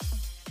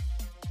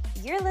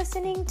You're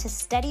listening to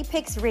Steady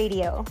Picks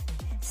Radio.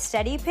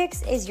 Steady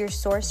Picks is your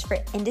source for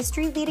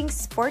industry-leading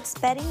sports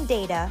betting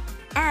data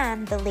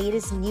and the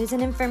latest news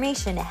and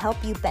information to help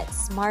you bet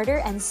smarter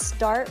and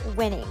start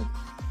winning.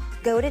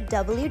 Go to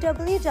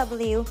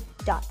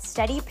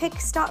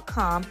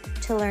www.steadypicks.com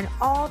to learn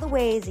all the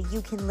ways that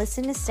you can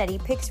listen to Steady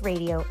Picks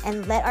Radio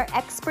and let our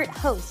expert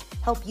host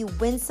help you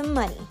win some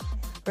money.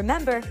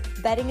 Remember,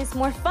 betting is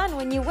more fun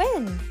when you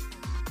win.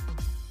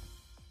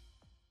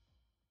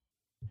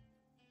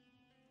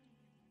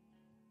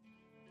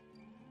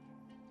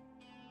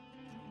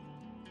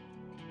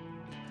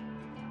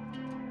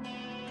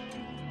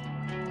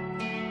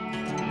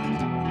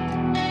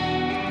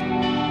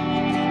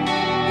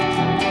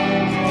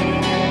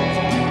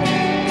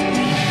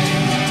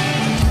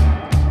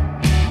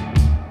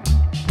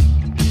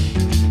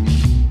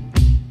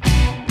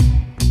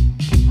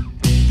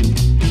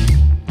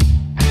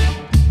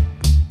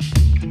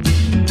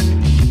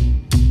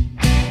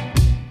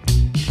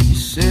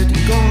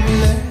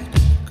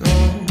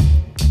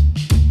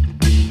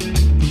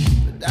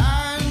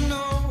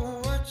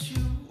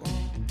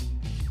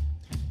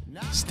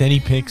 Steady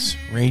Picks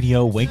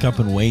Radio, wake up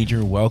and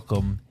wager.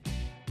 Welcome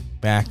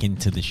back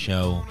into the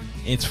show.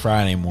 It's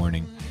Friday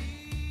morning.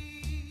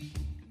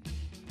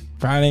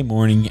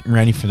 Getting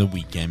ready for the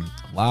weekend.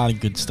 A lot of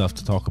good stuff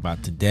to talk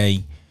about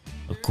today.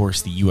 Of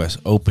course, the U.S.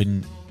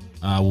 Open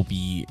will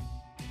be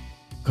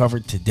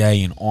covered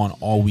today and on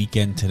all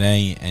weekend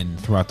today and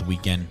throughout the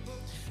weekend.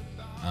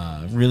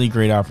 Really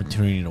great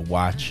opportunity to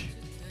watch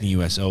the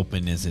U.S.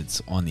 Open as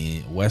it's on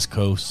the West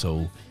Coast,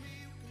 so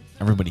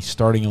everybody's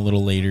starting a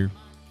little later.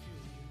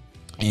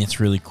 And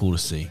it's really cool to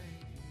see.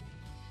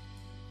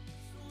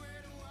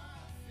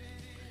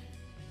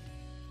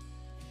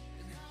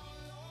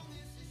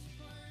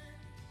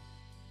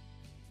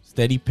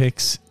 Steady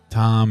Picks,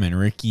 Tom and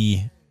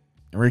Ricky.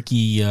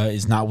 Ricky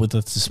is not with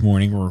us this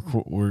morning.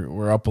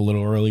 We're up a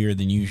little earlier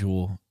than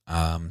usual,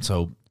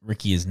 so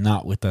Ricky is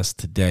not with us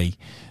today.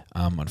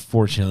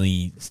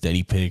 Unfortunately,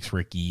 Steady Picks,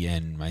 Ricky,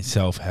 and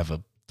myself have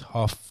a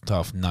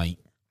tough night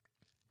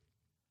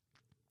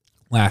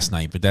last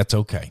night, but that's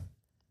okay.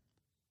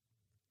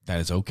 That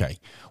is okay.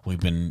 We've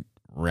been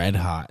red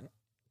hot.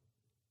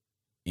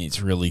 It's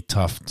really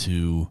tough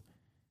to,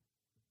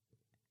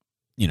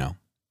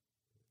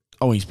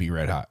 always be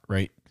red hot,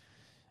 right?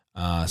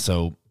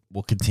 So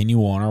we'll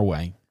continue on our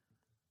way.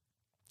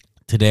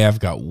 Today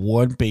I've got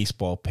one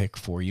baseball pick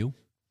for you.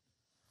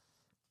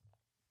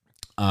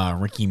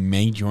 Ricky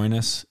may join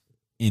us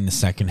in the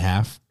second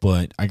half,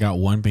 but I got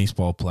one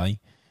baseball play.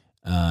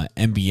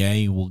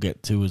 NBA we'll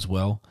get to as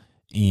well.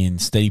 In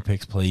Steady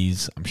Picks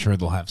plays, I'm sure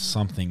they'll have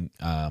something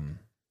for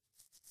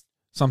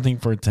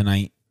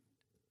tonight.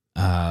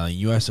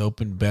 U.S.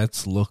 Open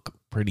bets look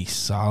pretty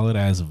solid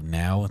as of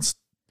now. It's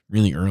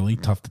really early,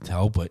 tough to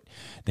tell, but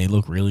they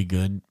look really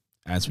good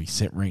as we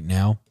sit right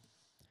now.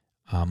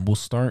 We'll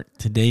start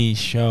today's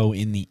show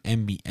in the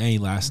NBA.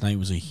 Last night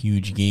was a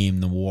huge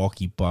game, the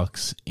Milwaukee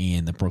Bucks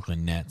and the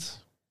Brooklyn Nets.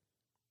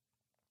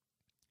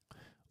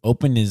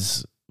 Open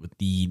is with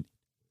the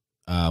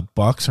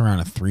Bucks around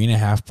a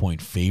 3.5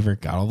 point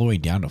favorite, got all the way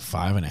down to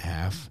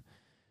 5.5,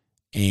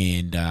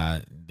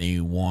 and they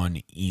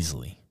won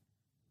easily,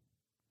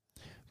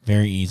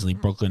 very easily.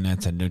 Brooklyn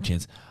Nets had no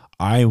chance.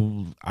 I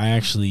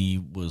actually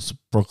was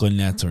Brooklyn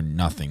Nets or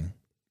nothing.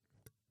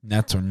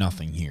 Nets or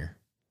nothing here.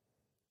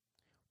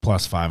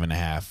 Plus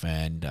 5.5,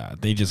 and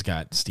they just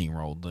got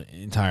steamrolled the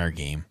entire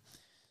game.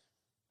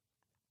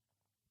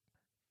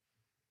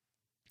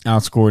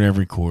 Outscored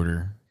every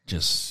quarter,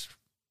 just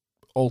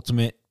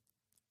ultimate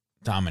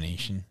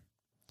domination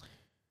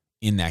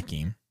in that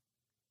game.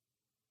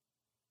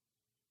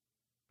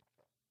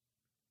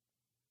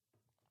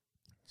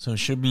 So it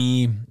should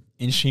be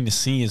interesting to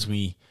see as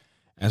we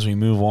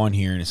move on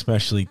here, and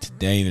especially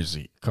today. There's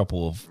a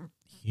couple of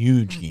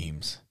huge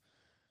games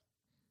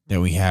that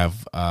we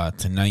have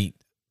tonight.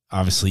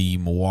 Obviously,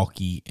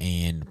 Milwaukee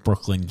and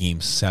Brooklyn Game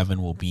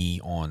 7 will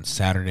be on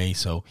Saturday.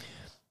 So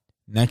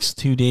next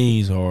 2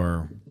 days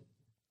are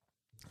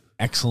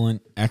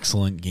excellent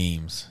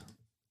games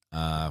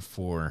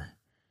for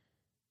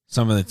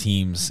some of the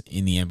teams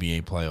in the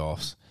NBA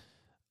playoffs.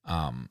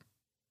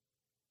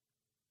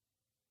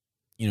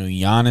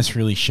 Giannis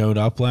really showed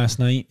up last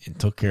night and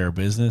took care of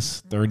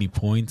business. 30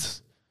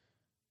 points,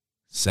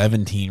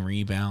 17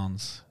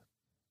 rebounds,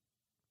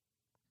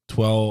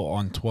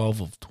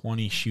 12 of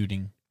 20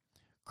 shooting.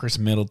 Chris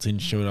Middleton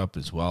showed up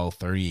as well,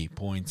 38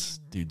 points.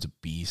 Dude's a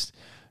beast.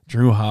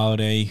 Drew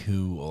Holiday,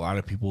 who a lot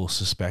of people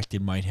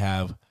suspected might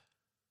have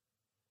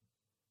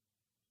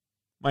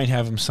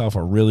himself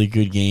a really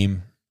good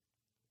game.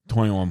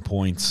 21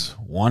 points,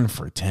 1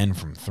 for 10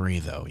 from 3,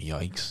 though.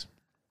 Yikes.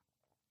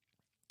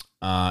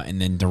 And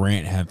then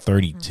Durant had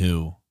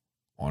 32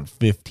 on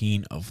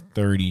 15 of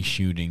 30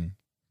 shooting,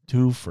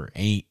 2 for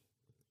 8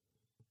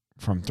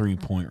 from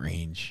 3-point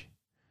range.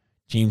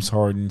 James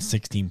Harden,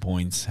 16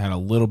 points, had a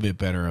little bit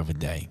better of a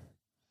day.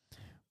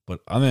 But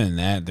other than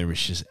that, there was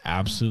just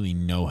absolutely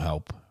no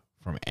help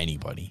from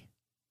anybody.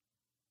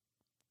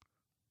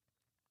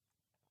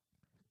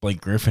 Blake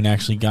Griffin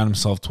actually got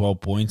himself 12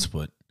 points,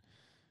 but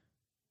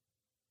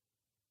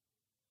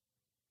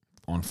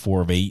on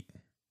 4 of 8.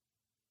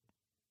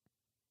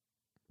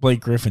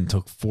 Blake Griffin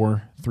took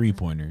 4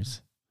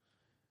 3-pointers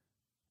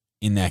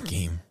in that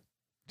game,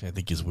 which I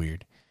think is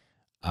weird.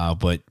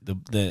 But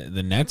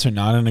the Nets are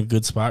not in a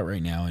good spot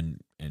right now,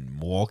 and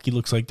Milwaukee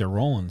looks like they're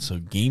rolling. So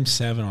Game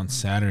 7 on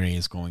Saturday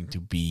is going to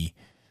be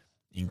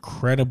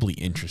incredibly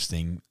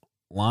interesting.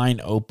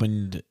 Line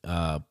opened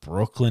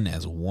Brooklyn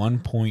as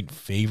 1-point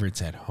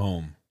favorites at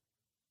home.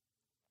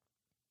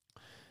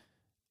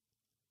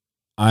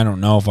 I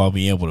don't know if I'll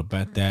be able to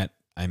bet that.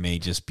 I may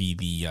just be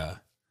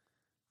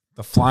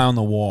the fly on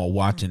the wall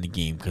watching the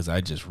game because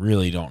I just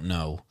really don't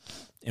know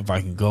if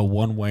I can go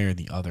one way or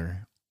the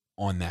other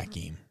on that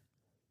game.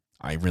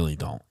 I really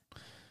don't.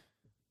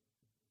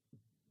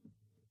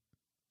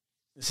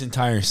 This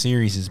entire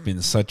series has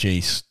been such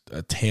a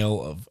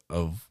tale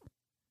of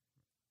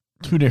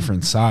two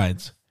different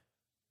sides.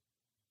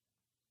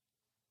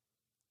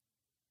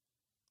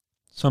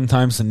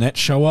 Sometimes the Nets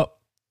show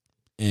up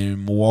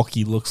and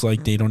Milwaukee looks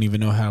like they don't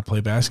even know how to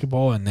play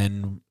basketball. And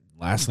then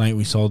last night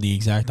we saw the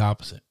exact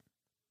opposite.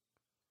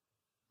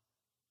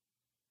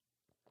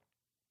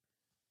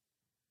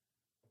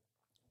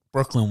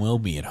 Brooklyn will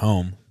be at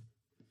home,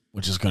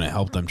 which is going to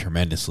help them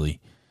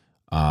tremendously.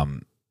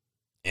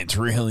 It's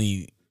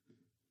really,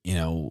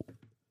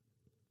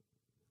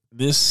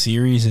 this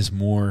series is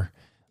more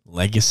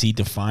legacy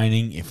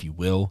defining, if you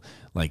will.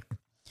 Like,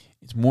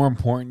 it's more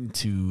important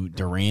to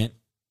Durant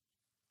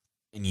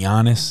and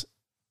Giannis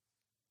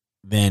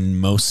than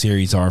most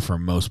series are for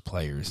most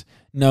players.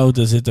 No,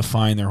 does it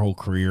define their whole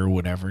career or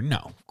whatever? No,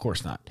 of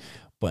course not.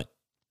 But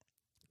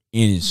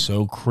it is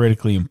so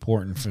critically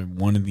important for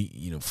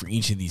for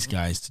each of these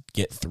guys to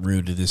get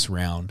through to this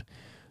round,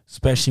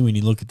 especially when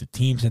you look at the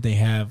teams that they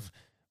have.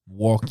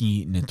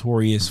 Milwaukee,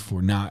 notorious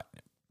for not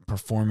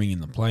performing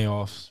in the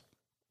playoffs.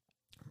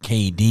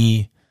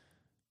 KD,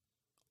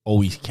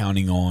 always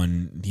counting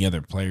on the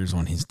other players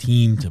on his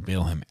team to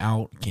bail him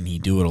out. Can he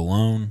do it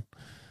alone?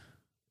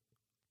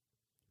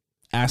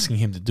 Asking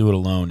him to do it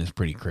alone is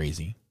pretty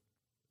crazy.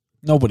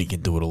 Nobody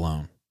can do it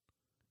alone.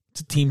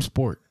 It's a team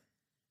sport.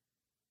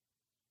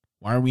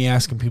 Why are we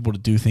asking people to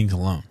do things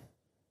alone?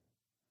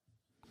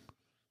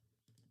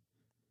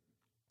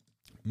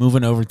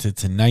 Moving over to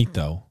tonight,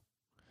 though.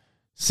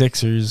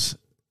 Sixers,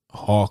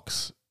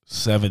 Hawks,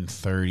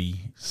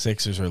 7:30.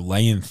 Sixers are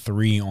laying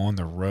 3 on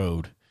the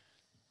road.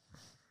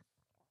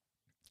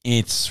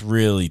 It's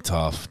really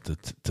tough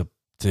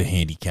to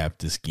handicap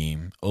this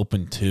game.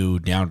 Open 2,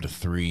 down to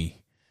 3.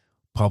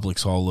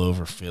 Public's all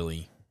over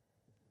Philly.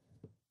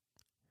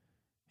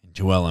 And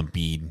Joel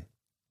Embiid.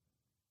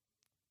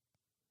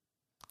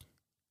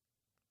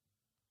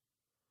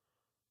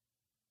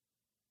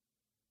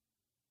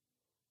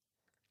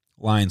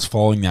 Lions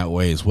falling that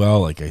way as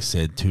well, like I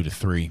said,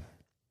 2-3.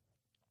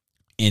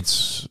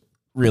 It's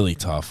really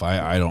tough.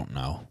 I don't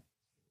know.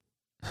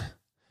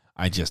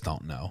 I just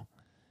don't know.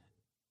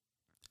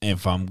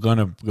 If I'm going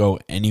to go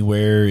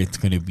anywhere, it's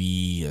going to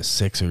be a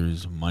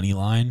Sixers money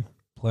line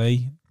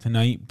play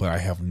tonight, but I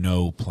have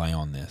no play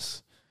on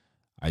this.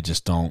 I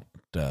just don't.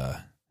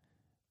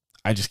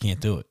 I just can't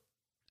do it.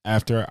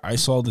 After I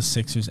saw the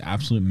Sixers'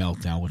 absolute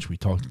meltdown, which we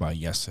talked about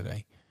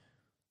yesterday,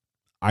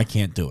 I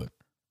can't do it.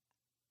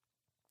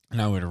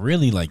 And I would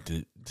really like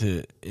to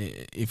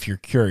if you're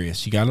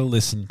curious, you got to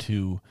listen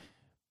to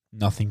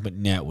Nothing But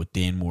Net with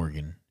Dan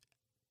Morgan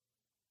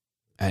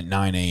at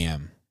 9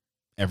 a.m.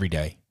 every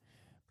day.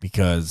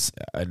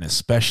 And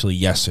especially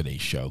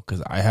yesterday's show,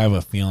 because I have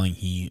a feeling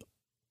he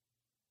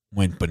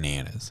went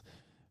bananas.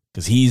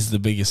 Because he's the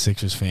biggest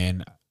Sixers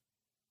fan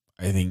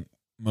I think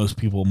most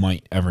people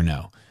might ever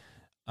know.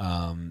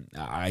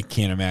 I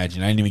can't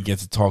imagine. I didn't even get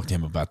to talk to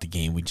him about the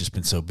game. We've just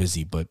been so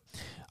busy, but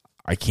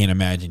I can't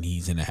imagine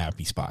he's in a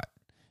happy spot.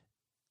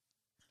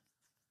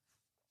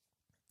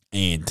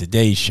 And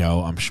today's show,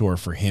 I'm sure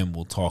for him,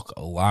 we'll talk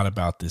a lot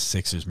about this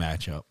Sixers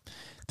matchup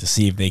to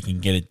see if they can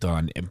get it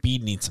done.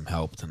 Embiid needs some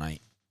help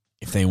tonight.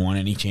 If they want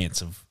any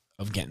chance of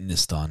getting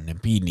this done,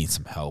 Embiid needs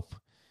some help.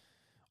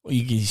 Well,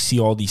 you see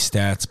all these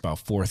stats about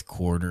fourth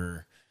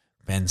quarter,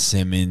 Ben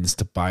Simmons,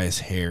 Tobias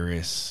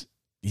Harris,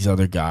 these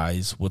other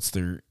guys. What's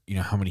their,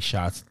 how many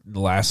shots?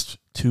 The last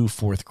 2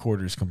 fourth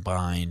quarters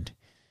combined.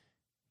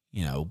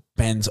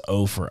 Ben's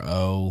 0 for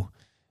 0.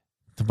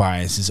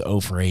 Tobias is 0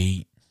 for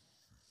 8.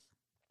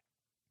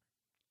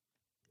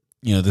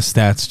 The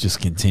stats just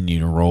continue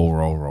to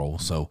roll.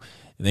 So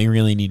they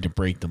really need to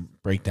break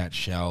that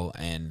shell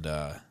and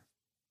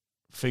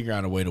figure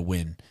out a way to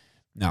win.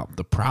 Now,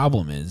 the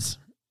problem is,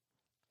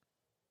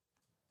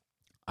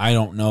 I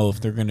don't know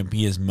if they're going to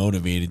be as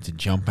motivated to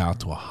jump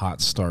out to a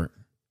hot start.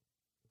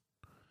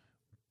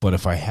 But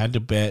if I had to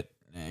bet,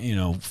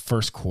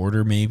 first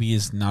quarter maybe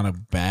is not a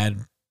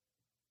bad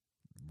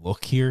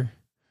look here.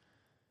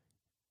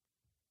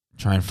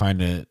 Try and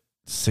find a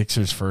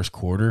Sixers first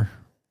quarter.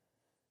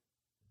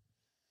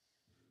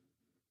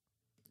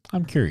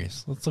 I'm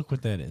curious. Let's look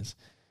what that is.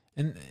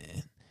 And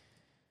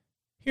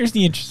here's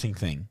the interesting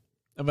thing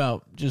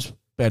about just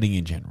betting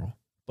in general.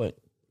 But,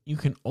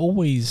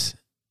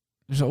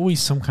 there's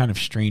always some kind of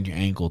strange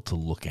angle to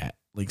look at.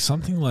 Like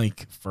something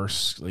like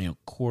first,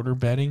 quarter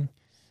betting.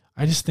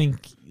 I just think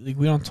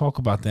we don't talk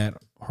about that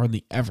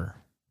hardly ever.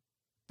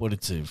 But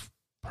it's a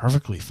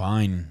perfectly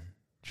fine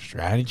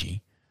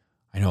strategy.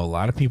 I know a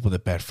lot of people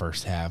that bet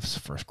first halves,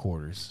 first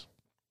quarters.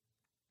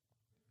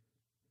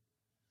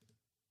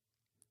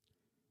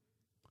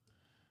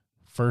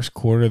 First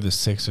quarter, the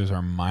Sixers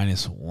are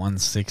minus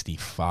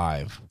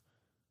 165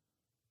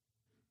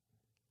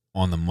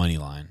 on the money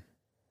line.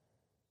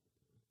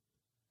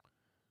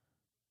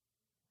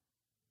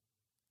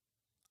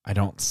 I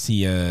don't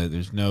see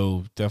there's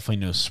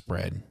definitely no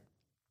spread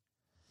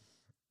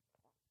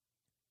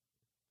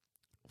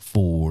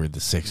for the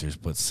Sixers,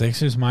 but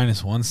Sixers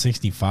minus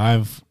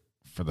 165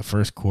 for the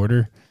first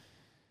quarter.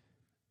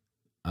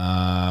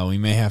 We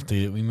may have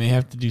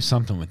to do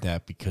something with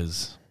that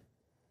because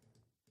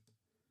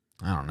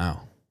I don't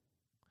know.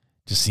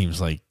 Just seems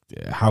like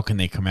how can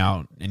they come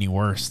out any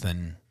worse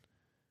than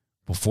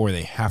before?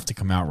 They have to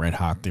come out red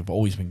hot. They've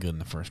always been good in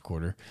the first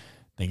quarter.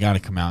 They got to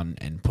come out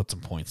and put some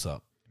points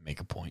up,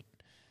 make a point.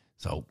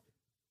 So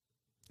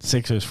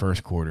Sixers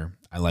first quarter,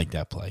 I like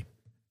that play.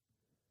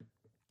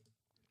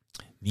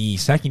 The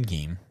second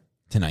game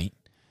tonight,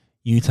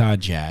 Utah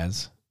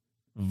Jazz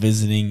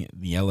visiting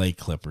the LA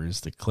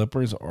Clippers. The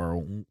Clippers are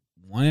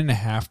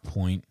 1.5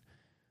 point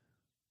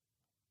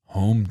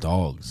home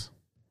dogs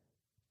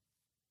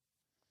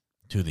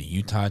to the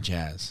Utah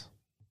Jazz.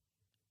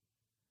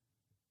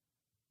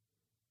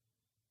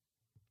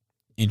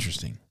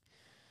 Interesting.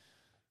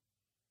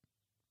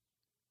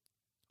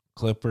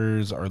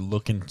 Clippers are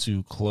looking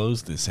to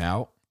close this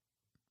out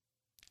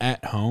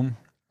at home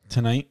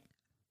tonight.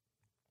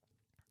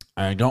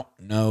 I don't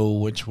know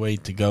which way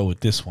to go with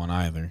this one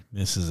either.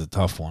 This is a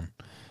tough one.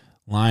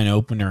 Line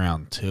opened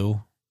around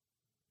 2.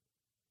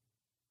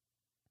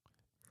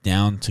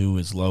 Down to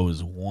as low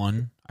as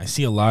 1. I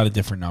see a lot of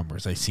different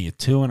numbers. I see a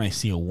 2 and I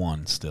see a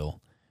 1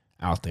 still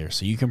out there.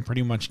 So you can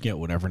pretty much get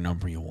whatever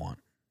number you want.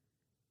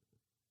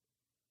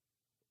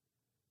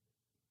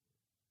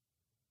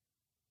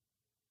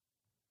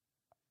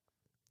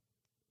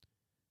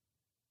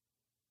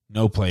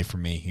 No play for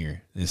me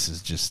here. This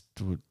is just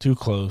too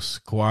close.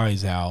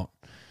 Kawhi's out.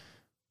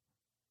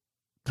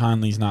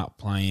 Conley's not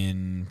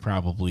playing,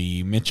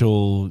 probably.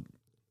 Mitchell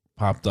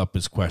popped up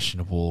as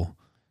questionable.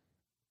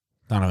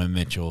 Donovan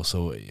Mitchell.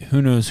 So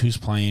who knows who's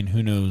playing?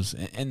 Who knows?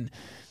 And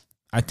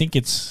I think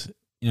it's,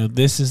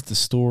 this is the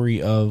story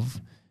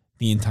of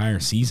the entire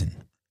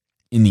season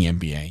in the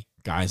NBA.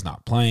 Guys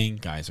not playing.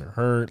 Guys are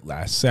hurt.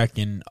 Last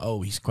second.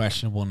 Oh, he's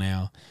questionable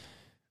now.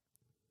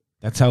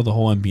 That's how the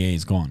whole NBA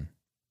is going,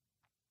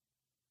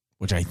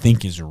 which I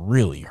think is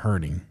really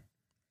hurting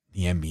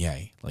the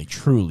NBA. Like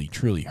truly,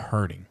 truly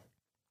hurting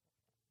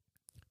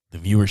the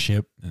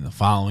viewership and the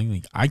following.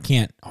 Like I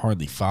can't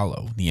hardly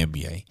follow the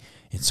NBA.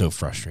 It's so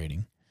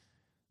frustrating.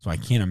 So I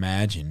can't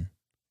imagine.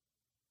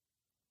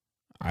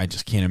 I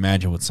just can't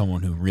imagine what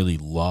someone who really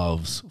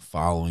loves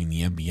following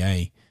the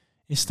NBA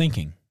is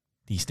thinking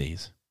these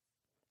days.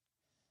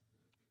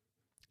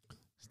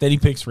 Steady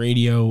Picks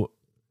Radio,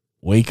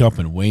 Wake Up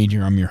and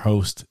Wager. I'm your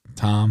host,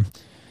 Tom.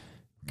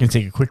 Going to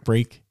take a quick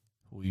break.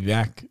 We'll be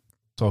back,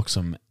 talk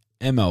some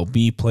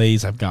MLB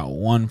plays. I've got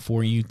one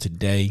for you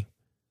today.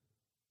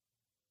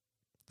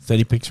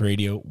 Steady Picks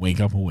Radio, Wake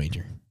Up and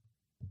Wager.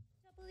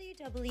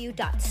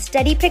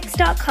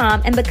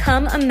 www.steadypicks.com and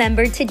become a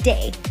member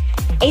today.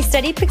 A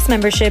Steady Picks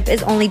membership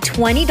is only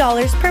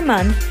 $20 per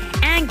month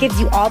and gives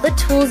you all the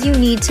tools you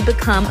need to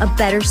become a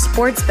better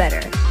sports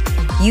bettor.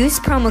 Use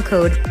promo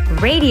code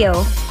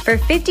RADIO for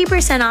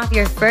 50% off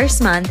your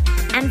first month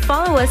and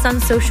follow us on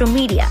social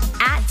media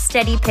at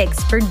Steady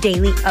Picks for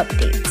daily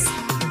updates.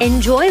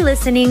 Enjoy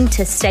listening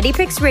to Steady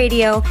Picks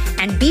Radio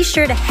and be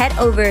sure to head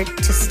over to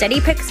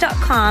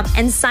steadypicks.com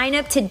and sign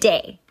up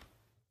today.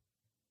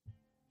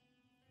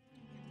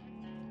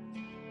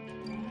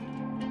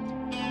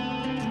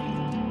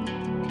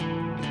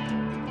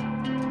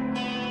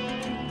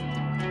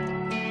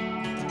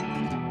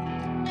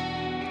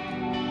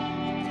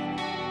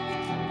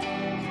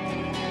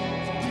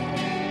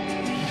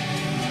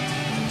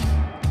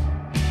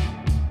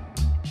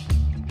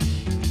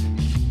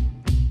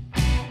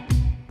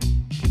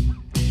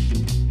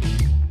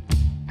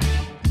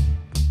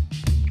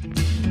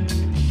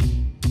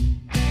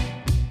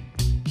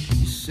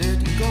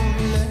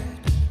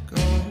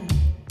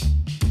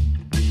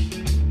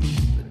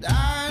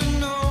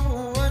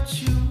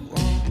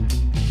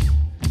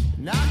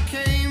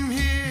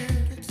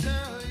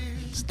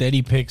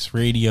 Steady Picks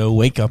Radio,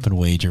 Wake Up and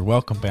Wager.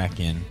 Welcome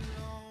back in.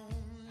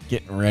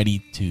 Getting ready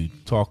to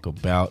talk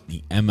about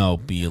the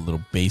MLB, a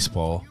little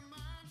baseball.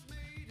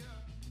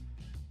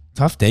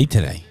 Tough day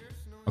today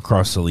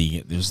across the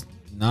league. There's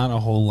not a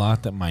whole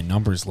lot that my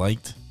numbers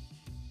liked.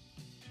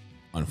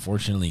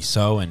 Unfortunately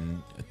so,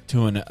 and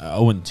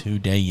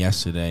 0-2 day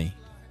yesterday.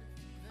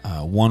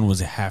 One was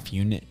a half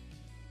unit,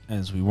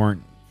 as we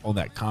weren't all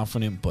that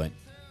confident, but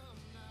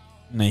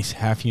nice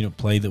half unit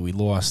play that we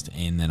lost,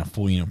 and then a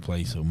full unit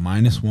play, so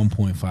minus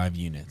 1.5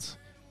 units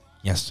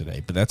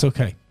yesterday. But that's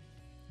okay.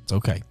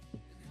 That's okay.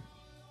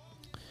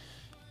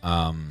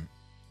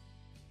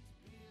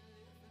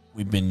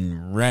 We've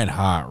been red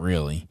hot,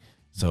 really.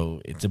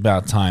 So it's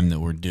about time that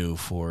we're due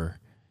for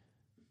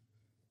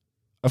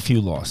a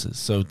few losses.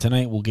 So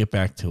tonight we'll get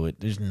back to it.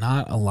 There's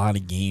not a lot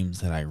of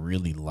games that I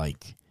really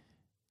like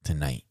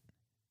tonight,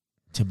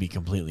 to be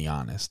completely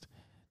honest.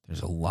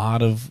 There's a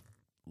lot of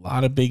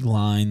big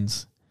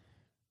lines,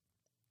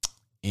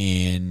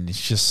 and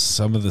it's just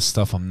some of the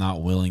stuff I'm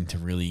not willing to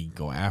really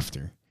go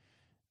after.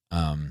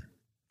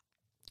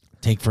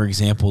 Take, for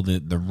example,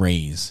 the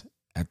Rays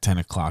at 10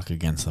 o'clock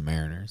against the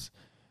Mariners.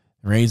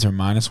 The Rays are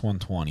minus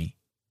 120.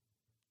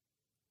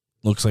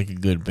 Looks like a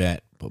good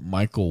bet, but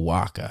Michael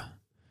Wacha,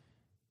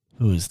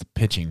 who is the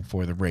pitching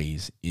for the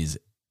Rays, is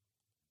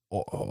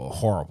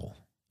horrible.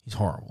 He's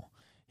horrible.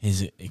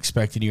 His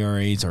expected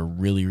ERAs are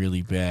really,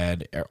 really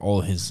bad.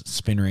 All his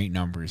spin rate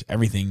numbers,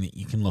 everything that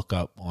you can look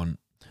up on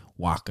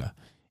Wacha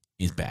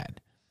is bad.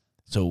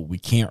 So we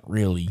can't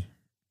really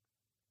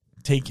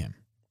take him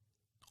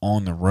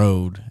on the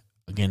road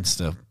against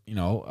a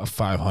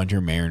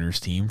 500 Mariners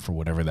team, for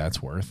whatever that's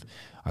worth,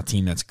 a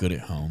team that's good at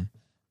home,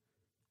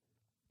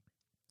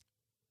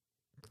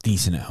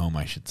 decent at home,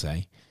 I should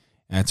say.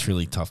 That's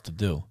really tough to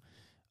do.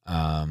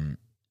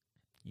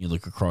 You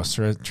look across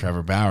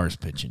Trevor Bauer's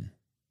pitching,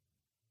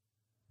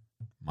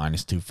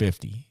 minus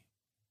 250.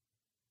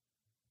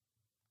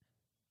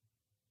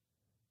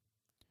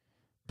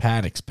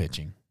 Paddock's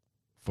pitching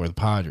for the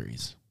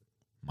Padres,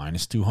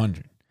 minus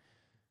 200.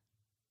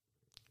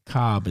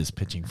 Cobb is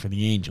pitching for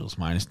the Angels,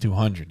 minus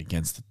 200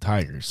 against the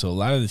Tigers. So a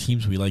lot of the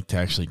teams we like to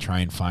actually try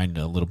and find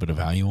a little bit of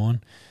value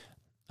on,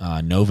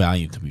 no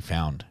value to be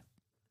found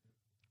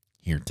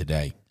here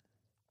today.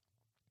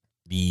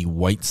 The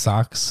White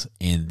Sox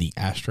and the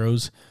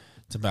Astros,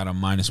 it's about a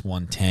minus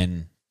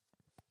 110,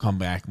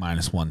 comeback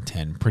minus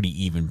 110,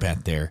 pretty even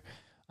bet there.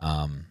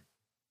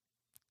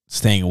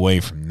 Staying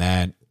away from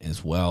that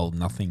as well.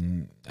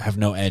 Nothing, have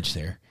no edge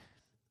there.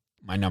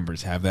 My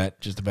numbers have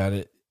that just about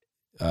it.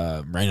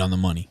 Right on the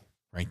money,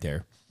 right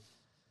there.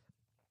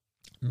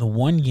 The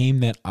one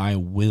game that I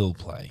will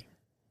play,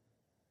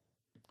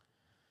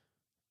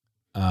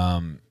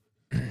 and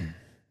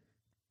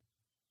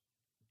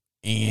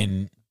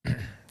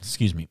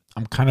excuse me,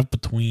 I'm kind of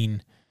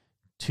between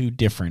two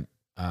different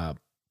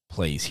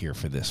plays here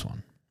for this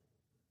one.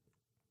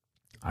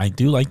 I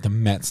do like the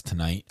Mets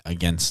tonight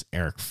against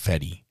Eric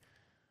Fedde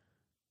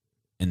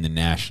in the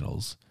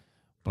Nationals.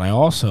 But I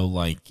also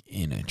like,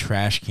 in a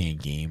trash can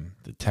game,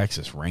 the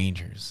Texas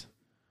Rangers.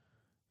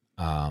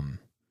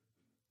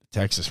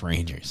 Texas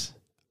Rangers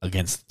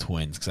against the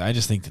Twins, because I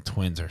just think the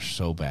Twins are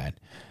so bad.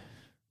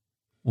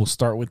 We'll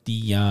start with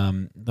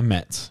the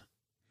Mets.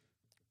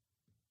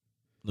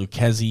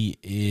 Lucchesi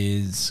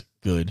is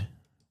good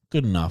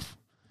enough.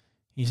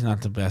 He's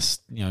not the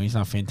best, he's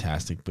not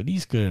fantastic, but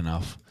he's good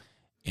enough.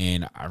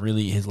 And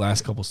his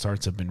last couple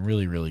starts have been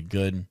really, really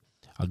good.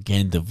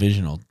 Again,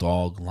 divisional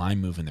dog, line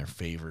move in their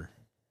favor.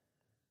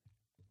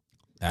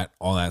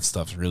 All that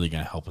stuff's really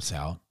going to help us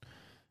out.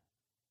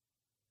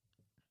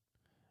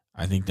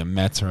 I think the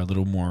Mets are a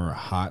little more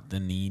hot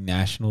than the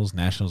Nationals.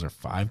 Nationals are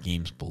 5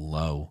 games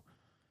below.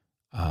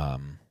 5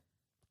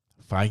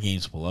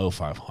 games below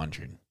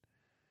 500. And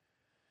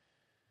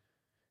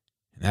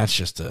that's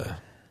just a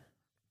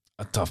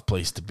tough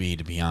place to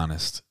be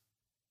honest.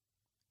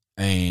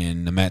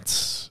 And the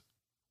Mets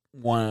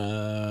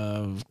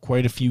won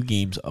quite a few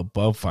games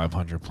above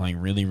 500, playing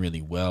really,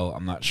 really well.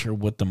 I'm not sure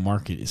what the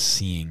market is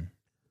seeing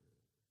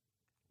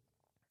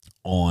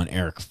on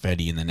Eric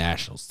Fedde and the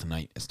Nationals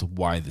tonight as to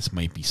why this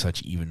might be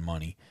such even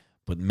money.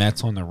 But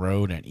Mets on the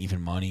road at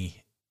even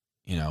money,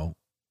 Mets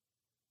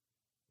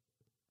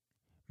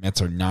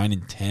are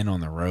 9-10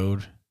 on the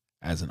road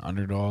as an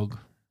underdog.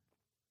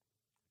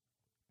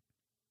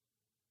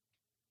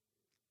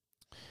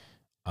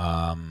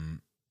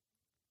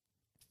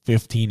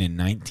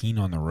 15-19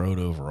 on the road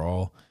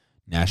overall.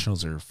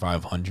 Nationals are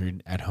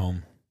 500 at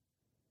home.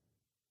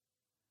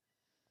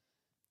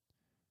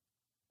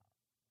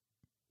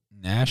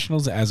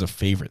 Nationals as a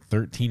favorite,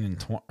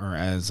 13-20, or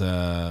as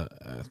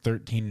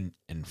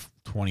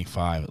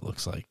 13-25. It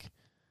looks like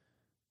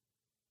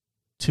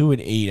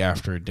 2-8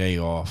 after a day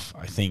off.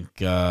 I think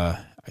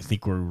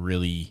we're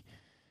really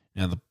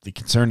now the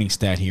concerning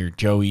stat here.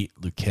 Joey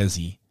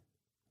Lucchesi,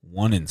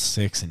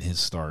 1-6 in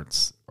his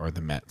starts are the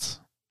Mets.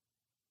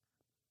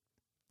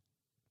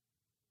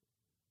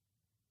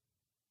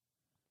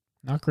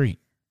 Not great.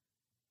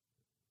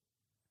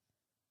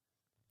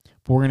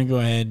 But we're going to go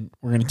ahead.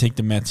 We're going to take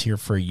the Mets here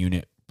for a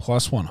unit.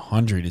 Plus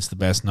 100 is the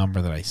best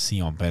number that I see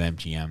on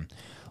BetMGM.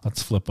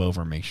 Let's flip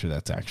over and make sure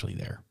that's actually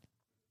there.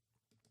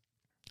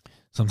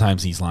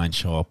 Sometimes these lines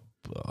show up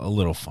a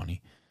little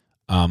funny.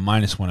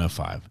 Minus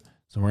 105.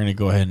 So we're going to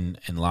go ahead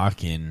and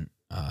lock in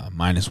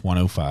minus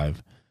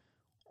 105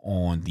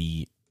 on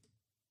the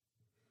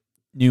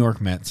New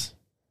York Mets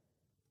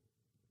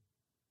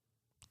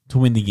to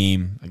win the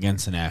game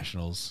against the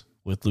Nationals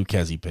with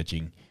Lucchesi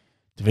pitching.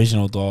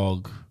 Divisional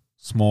dog,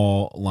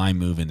 small line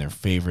move in their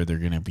favor. They're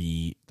going to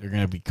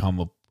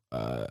become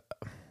a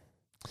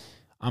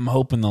I'm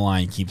hoping the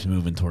line keeps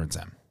moving towards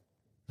them.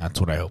 That's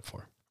what I hope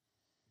for.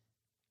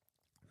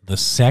 The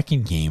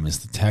second game is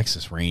the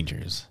Texas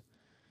Rangers.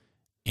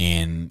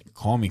 And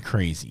call me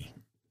crazy,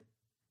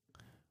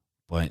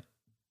 but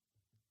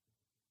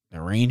the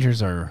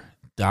Rangers are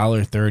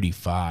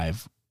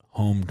 $1.35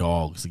 home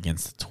dogs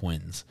against the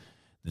Twins.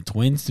 The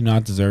Twins do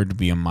not deserve to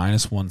be a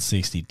minus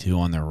 162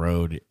 on the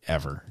road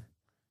ever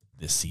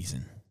this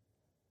season.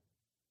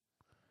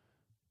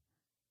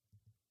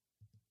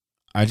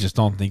 I just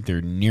don't think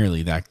they're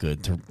nearly that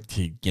good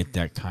to get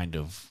that kind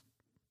of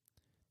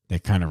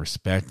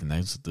respect and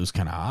those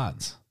kind of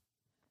odds.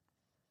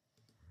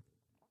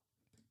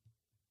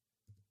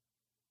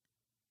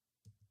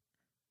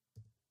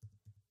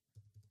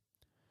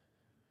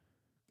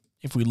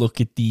 If we look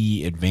at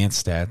the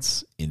advanced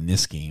stats in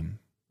this game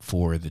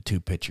for the two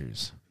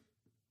pitchers,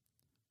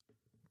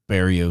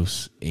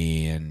 Berrios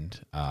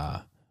and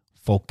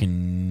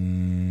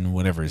Fulkin,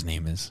 whatever his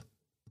name is,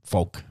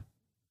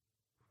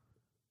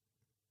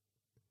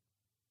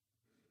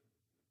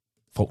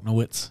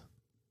 Folknowitz,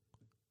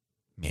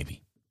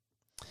 maybe.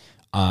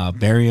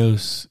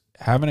 Berrios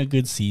having a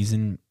good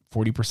season,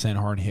 40%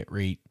 hard hit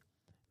rate,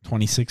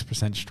 26%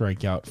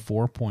 strikeout,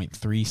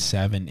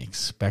 4.37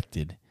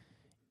 expected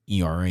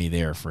ERA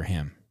there for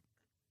him.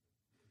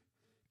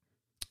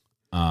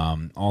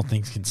 All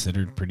things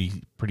considered,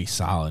 pretty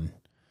solid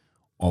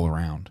all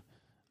around.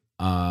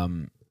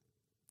 Mike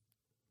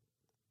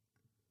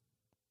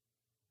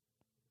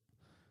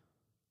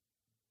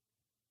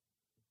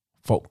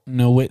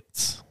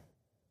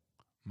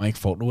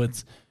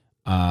Foltnowitz,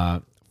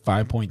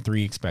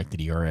 5.3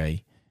 expected ERA,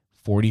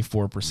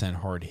 44%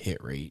 hard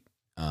hit rate.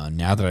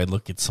 Now that I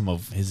look at some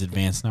of his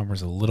advanced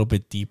numbers a little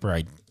bit deeper,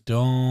 I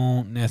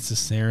don't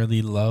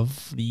necessarily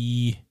love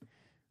the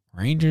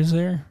Rangers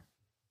there.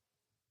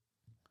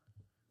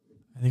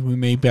 I think we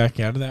may back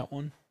out of that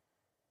one.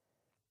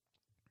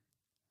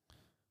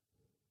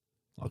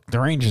 Look, the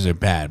Rangers are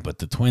bad, but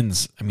the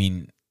Twins are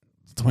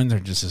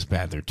just as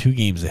bad. They're 2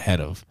 games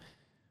ahead of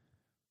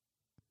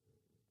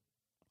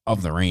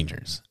the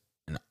Rangers.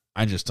 And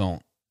I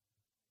don't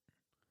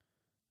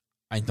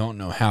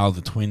know how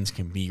the Twins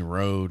can be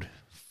road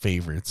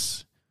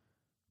favorites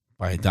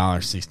by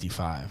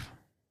 $1.65.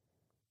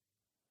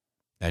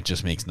 That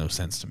just makes no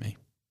sense to me.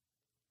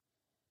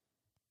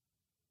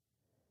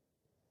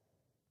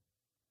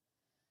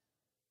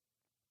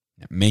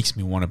 It makes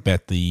me want to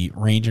bet the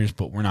Rangers,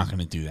 but we're not going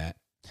to do that.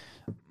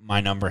 My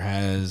number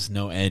has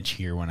no edge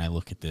here when I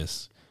look at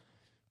this.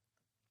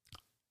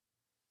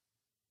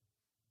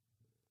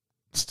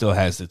 Still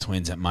has the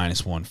Twins at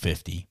minus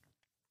 150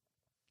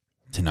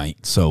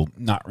 tonight, so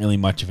not really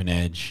much of an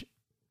edge.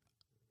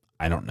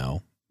 I don't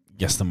know.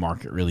 Guess the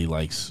market really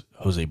likes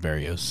Jose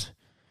Berrios.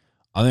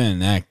 Other than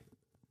that,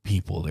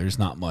 people, there's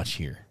not much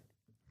here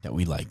that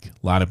we like. A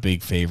lot of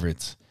big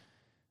favorites.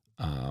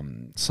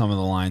 Some of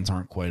the lines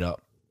aren't quite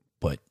up,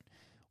 but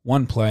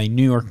one play,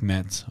 New York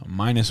Mets,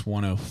 minus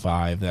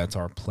 105. That's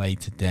our play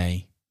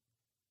today.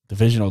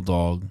 Divisional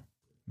dog.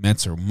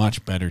 Mets are a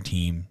much better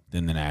team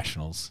than the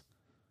Nationals.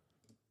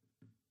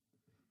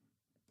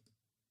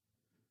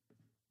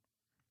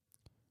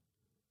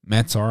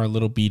 Mets are a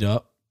little beat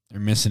up. They're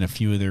missing a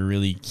few of their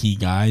really key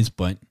guys,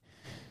 but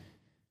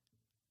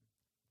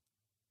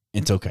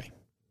it's okay.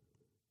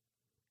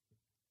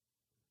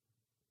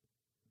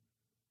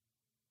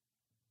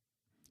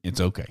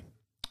 It's okay.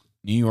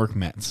 New York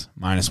Mets,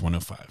 minus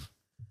 105.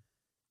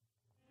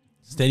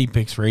 Steady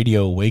Picks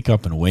Radio, wake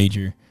up and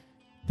wager.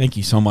 Thank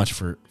you so much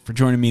for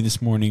joining me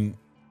this morning.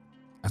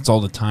 That's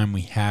all the time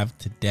we have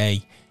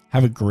today.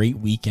 Have a great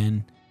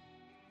weekend.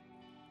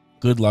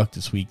 Good luck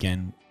this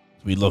weekend.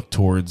 We look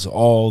towards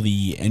all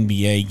the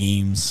NBA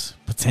games,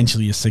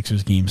 potentially a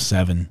Sixers Game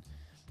 7.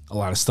 A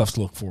lot of stuff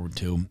to look forward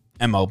to.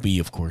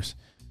 MLB, of course.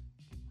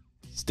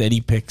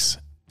 Steady Picks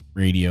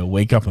Radio.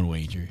 Wake up and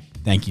wager.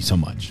 Thank you so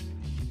much.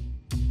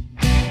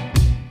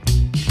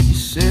 You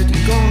said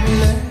you're gonna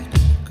let